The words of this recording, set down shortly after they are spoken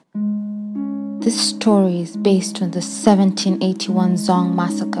This story is based on the 1781 Zong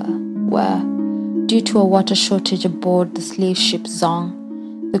Massacre, where, due to a water shortage aboard the slave ship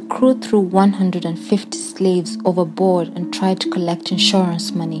Zong, the crew threw 150 slaves overboard and tried to collect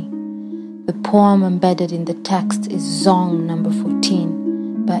insurance money. The poem embedded in the text is Zong No.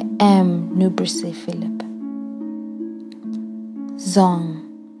 14 by M. Nubrice Philip.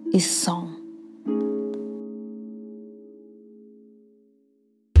 Zong is song.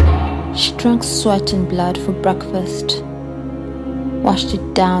 She drank sweat and blood for breakfast, washed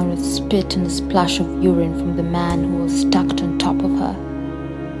it down with spit and a splash of urine from the man who was stacked on top of her.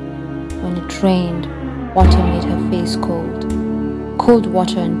 When it rained, water made her face cold. Cold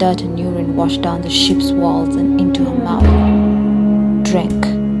water and dirt and urine washed down the ship's walls and into her mouth. Drink,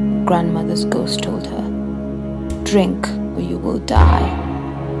 grandmother's ghost told her. Drink or you will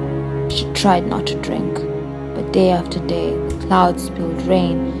die. She tried not to drink, but day after day the clouds spilled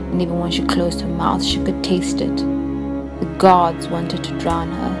rain, and even when she closed her mouth she could taste it. The gods wanted to drown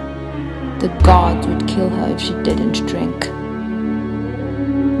her. The gods would kill her if she didn't drink.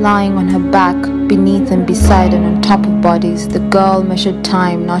 Lying on her back, beneath and beside and on top of bodies, the girl measured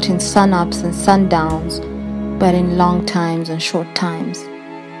time not in sun-ups and sundowns, but in long times and short times.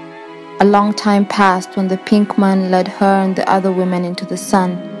 A long time passed when the pink man led her and the other women into the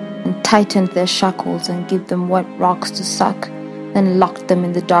sun and tightened their shackles and gave them wet rocks to suck, then locked them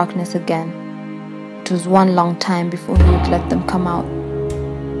in the darkness again. It was one long time before he would let them come out.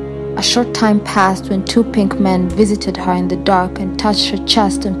 A short time passed when two pink men visited her in the dark and touched her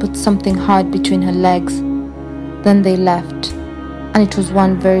chest and put something hard between her legs. Then they left, and it was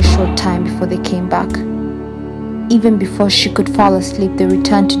one very short time before they came back. Even before she could fall asleep, they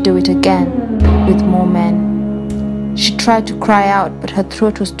returned to do it again, with more men. She tried to cry out, but her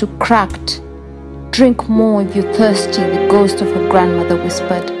throat was too cracked. "Drink more if you're thirsty," the ghost of her grandmother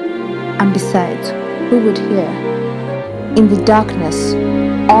whispered. And besides, who would hear? In the darkness,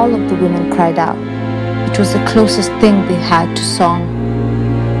 all of the women cried out. It was the closest thing they had to song.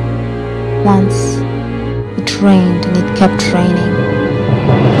 Once, it rained and it kept raining.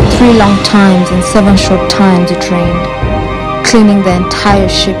 3 long times and 7 short times it rained, cleaning the entire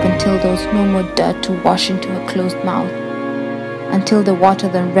ship until there was no more dirt to wash into her closed mouth, until the water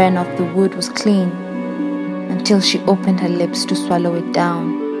that ran off the wood was clean, until she opened her lips to swallow it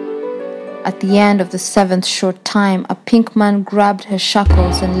down. At the end of the 7th short time, a pink man grabbed her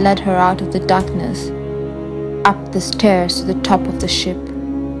shackles and led her out of the darkness, up the stairs to the top of the ship.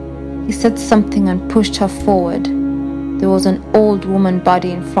 He said something and pushed her forward. There was an old woman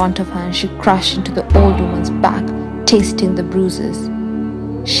body in front of her and she crashed into the old woman's back, tasting the bruises.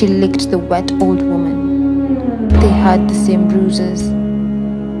 She licked the wet old woman. They had the same bruises.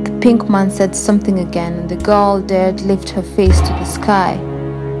 The pink man said something again and the girl dared lift her face to the sky.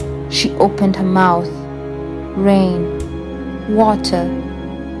 She opened her mouth. Rain, water,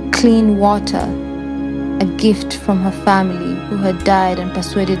 clean water, a gift from her family who had died and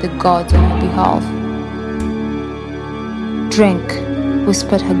persuaded the gods on her behalf. "Drink,"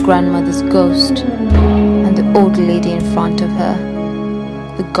 whispered her grandmother's ghost and the old lady in front of her.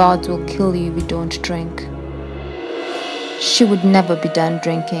 "The gods will kill you if you don't drink." She would never be done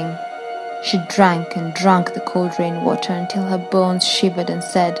drinking. She drank and drank the cold rainwater until her bones shivered and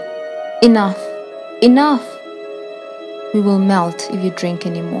said, "Enough, enough! We will melt if you drink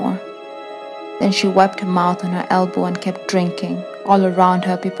any more." Then she wiped her mouth on her elbow and kept drinking. All around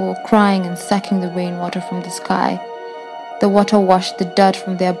her, people were crying and sucking the rainwater from the sky. The water washed the dirt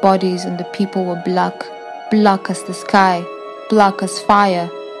from their bodies and the people were black, black as the sky, black as fire,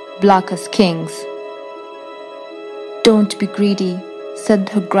 black as kings. "Don't be greedy," said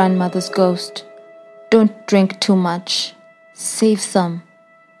her grandmother's ghost. "Don't drink too much. Save some."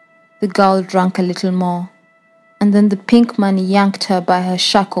 The girl drank a little more, and then the pink man yanked her by her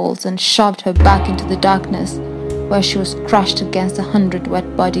shackles and shoved her back into the darkness, where she was crushed against 100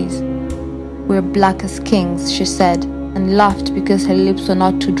 wet bodies. "We're black as kings," she said, and laughed because her lips were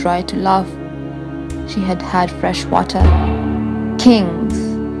not too dry to laugh. She had had fresh water. "Kings.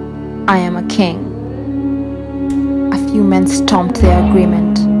 I am a king." A few men stomped their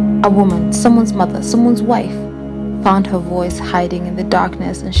agreement. A woman, someone's mother, someone's wife, found her voice hiding in the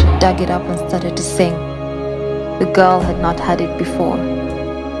darkness and she dug it up and started to sing. The girl had not had it before.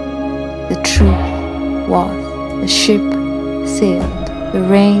 The truth was, the ship sailed, the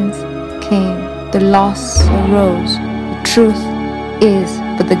rains came, the loss arose. The truth is,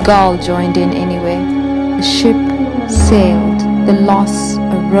 but the girl joined in anyway. The ship sailed, the loss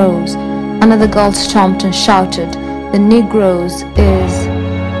arose. Another girl stomped and shouted, "The Negroes is..."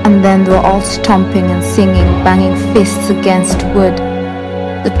 And then they were all stomping and singing, banging fists against wood.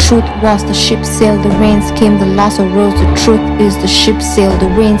 The truth was the ship sailed, the rains came, the loss arose. The truth is the ship sailed, the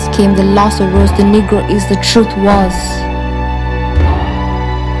rains came, the loss arose. The Negro is the truth was.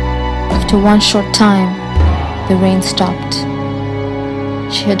 After one short time, the rain stopped.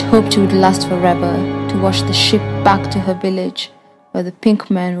 She had hoped it would last forever, to wash the ship back to her village, where the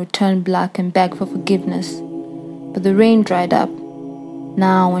pink men would turn black and beg for forgiveness. But the rain dried up.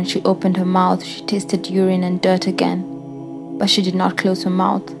 Now when she opened her mouth, she tasted urine and dirt again. But she did not close her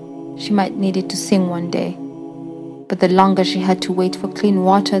mouth. She might need it to sing one day. But the longer she had to wait for clean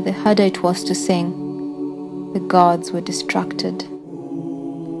water, the harder it was to sing. The gods were distracted.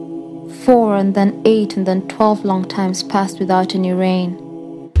 4 and then 8 and then 12 long times passed without any rain.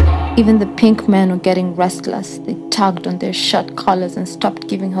 Even the pink men were getting restless. They tugged on their shirt collars and stopped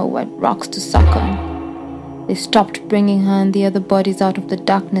giving her wet rocks to suck on. They stopped bringing her and the other bodies out of the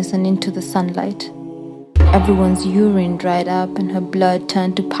darkness and into the sunlight. Everyone's urine dried up and her blood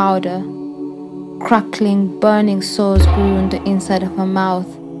turned to powder. Crackling, burning sores grew on the inside of her mouth,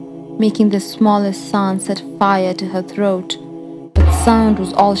 making the smallest sound set fire to her throat. But sound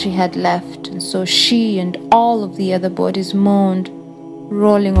was all she had left, and so she and all of the other bodies moaned,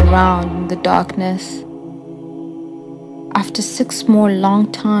 rolling around in the darkness. After 6 more long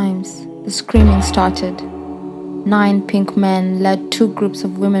times, the screaming started. 9 pink men led 2 groups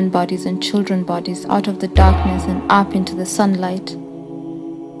of women bodies and children bodies out of the darkness and up into the sunlight.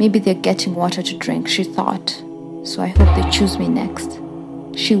 Maybe they're getting water to drink, she thought, so I hope they choose me next.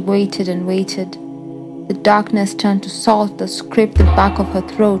 She waited and waited. The darkness turned to salt that scraped the back of her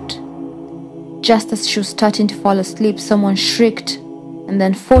throat. Just as she was starting to fall asleep, someone shrieked, and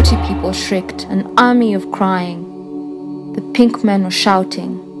then 40 people shrieked, an army of crying. The pink men were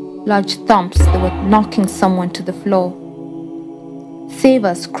shouting. Large thumps that were knocking someone to the floor. "Save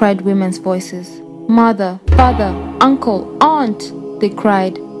us," cried women's voices. "Mother, father, uncle, aunt," they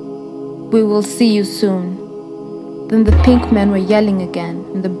cried. "We will see you soon." Then the pink men were yelling again,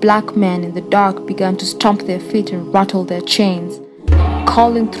 and the black men in the dark began to stomp their feet and rattle their chains,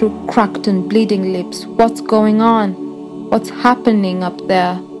 calling through cracked and bleeding lips, "What's going on? What's happening up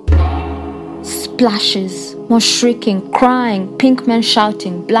there?" Splashes, more shrieking, crying, pink men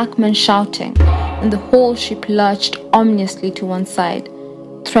shouting, black men shouting, and the whole ship lurched ominously to one side,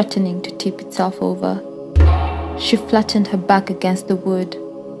 threatening to tip itself over. She flattened her back against the wood.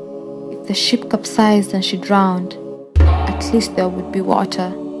 If the ship capsized and she drowned, at least there would be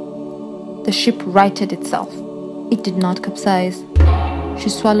water. The ship righted itself. It did not capsize. She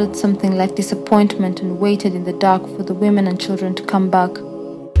swallowed something like disappointment and waited in the dark for the women and children to come back,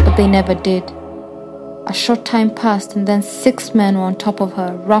 but they never did. A short time passed, and then 6 men were on top of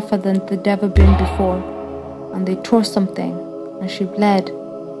her, rougher than they'd ever been before, and they tore something, and she bled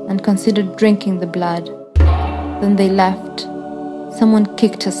and considered drinking the blood. Then they left. Someone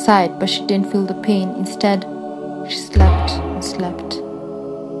kicked her side, but she didn't feel the pain. Instead, she slept and slept.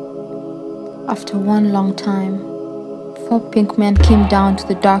 After one long time, 4 pink men came down to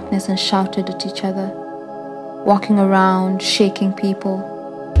the darkness and shouted at each other, walking around, shaking people.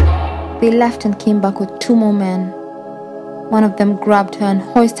 They left and came back with 2 more men. One of them grabbed her and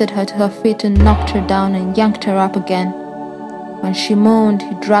hoisted her to her feet and knocked her down and yanked her up again. When she moaned,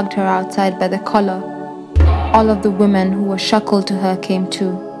 he dragged her outside by the collar. All of the women who were shackled to her came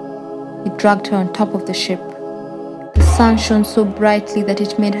too. He dragged her on top of the ship. The sun shone so brightly that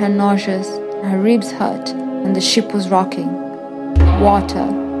it made her nauseous, and her ribs hurt, and the ship was rocking. Water.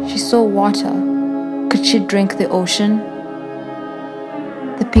 She saw water. Could she drink the ocean?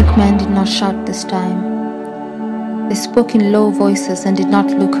 The pink men did not shout this time. They spoke in low voices and did not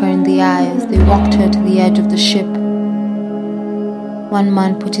look her in the eyes. They walked her to the edge of the ship. One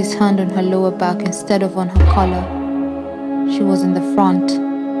man put his hand on her lower back instead of on her collar. She was in the front.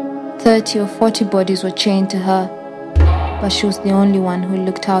 30 or 40 bodies were chained to her, but she was the only one who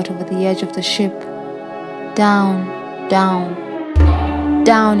looked out over the edge of the ship. Down, down,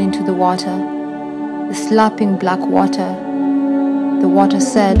 down into the water. The slapping black water. The water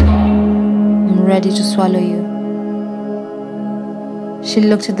said, "I'm ready to swallow you." She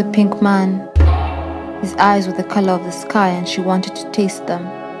looked at the pink man. His eyes were the color of the sky and she wanted to taste them.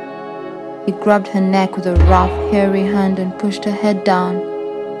 He grabbed her neck with a rough, hairy hand and pushed her head down,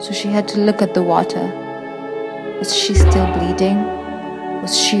 so she had to look at the water. Was she still bleeding?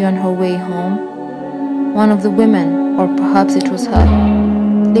 Was she on her way home? One of the women, or perhaps it was her,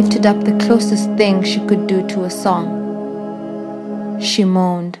 lifted up the closest thing she could do to a song. She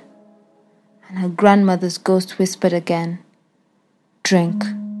moaned, and her grandmother's ghost whispered again, "Drink,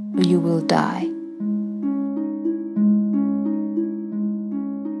 or you will die."